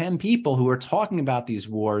 out of 10 people who are talking about these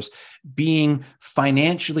wars being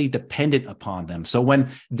financially dependent upon them. So when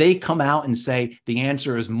they come out and say the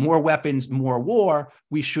answer is more weapons, more war,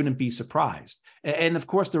 we shouldn't be surprised. And of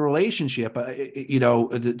course, the relationship,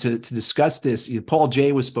 to discuss this, Paul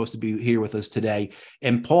Jay was supposed to be here with us today.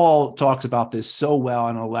 And Paul talks about this so well.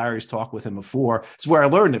 I know Larry's talked with him before. It's where I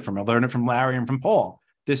learned it from. I learned it from Larry and from Paul.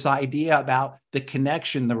 This idea about the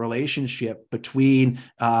connection, the relationship between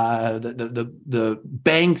the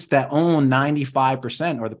banks that own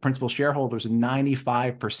 95% or the principal shareholders in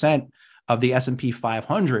 95% of the S&P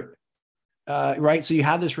 500, right? So you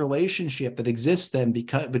have this relationship that exists then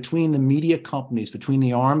between the media companies, between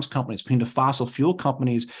the arms companies, between the fossil fuel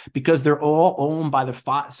companies, because they're all owned by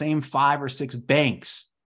the same 5 or 6 banks,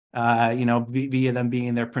 via them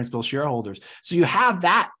being their principal shareholders. So you have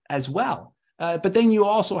that as well. But then you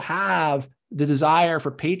also have the desire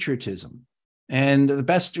for patriotism. And the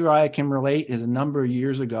best story I can relate is a number of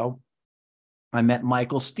years ago, I met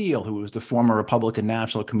Michael Steele, who was the former Republican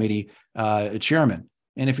National Committee chairman.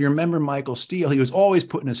 And if you remember Michael Steele, he was always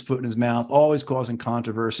putting his foot in his mouth, always causing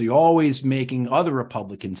controversy, always making other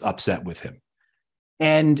Republicans upset with him.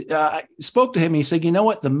 And I spoke to him and he said, you know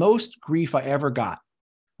what? The most grief I ever got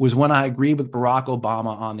was when I agreed with Barack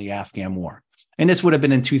Obama on the Afghan war. And this would have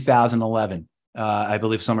been in 2011. I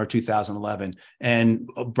believe summer 2011. And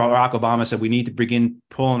Barack Obama said, we need to begin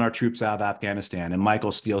pulling our troops out of Afghanistan. And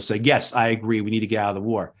Michael Steele said, yes, I agree. We need to get out of the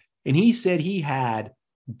war. And he said he had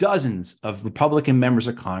dozens of Republican members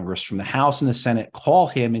of Congress from the House and the Senate call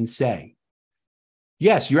him and say,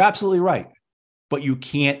 yes, you're absolutely right, but you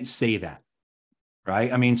can't say that,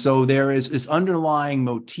 right? I mean, so there is this underlying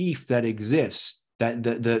motif that exists that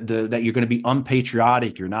that you're going to be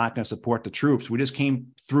unpatriotic. You're not going to support the troops. We just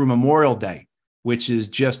came through Memorial Day, which is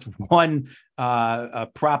just one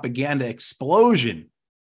propaganda explosion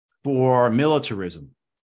for militarism.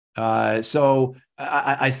 So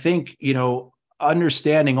I think,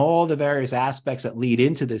 understanding all the various aspects that lead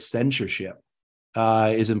into this censorship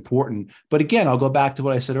is important. But again, I'll go back to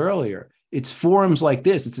what I said earlier. It's forums like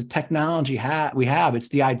this. It's a technology we have. It's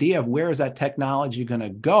the idea of where is that technology going to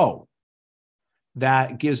go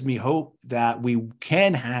that gives me hope that we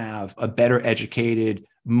can have a better educated,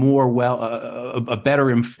 a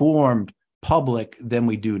better informed public than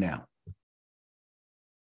we do now.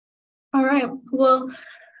 All right. Well,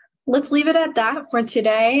 let's leave it at that for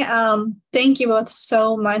today. Thank you both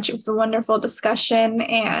so much. It was a wonderful discussion,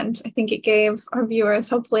 and I think it gave our viewers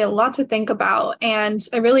hopefully a lot to think about. And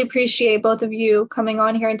I really appreciate both of you coming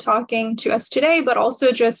on here and talking to us today, but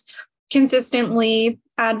also just consistently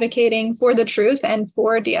advocating for the truth and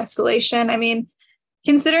for de-escalation. I mean,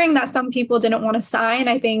 considering that some people didn't want to sign,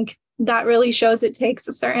 I think that really shows it takes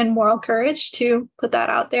a certain moral courage to put that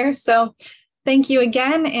out there. So thank you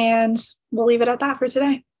again, and we'll leave it at that for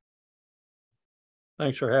today.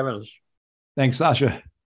 Thanks for having us. Thanks, Sasha.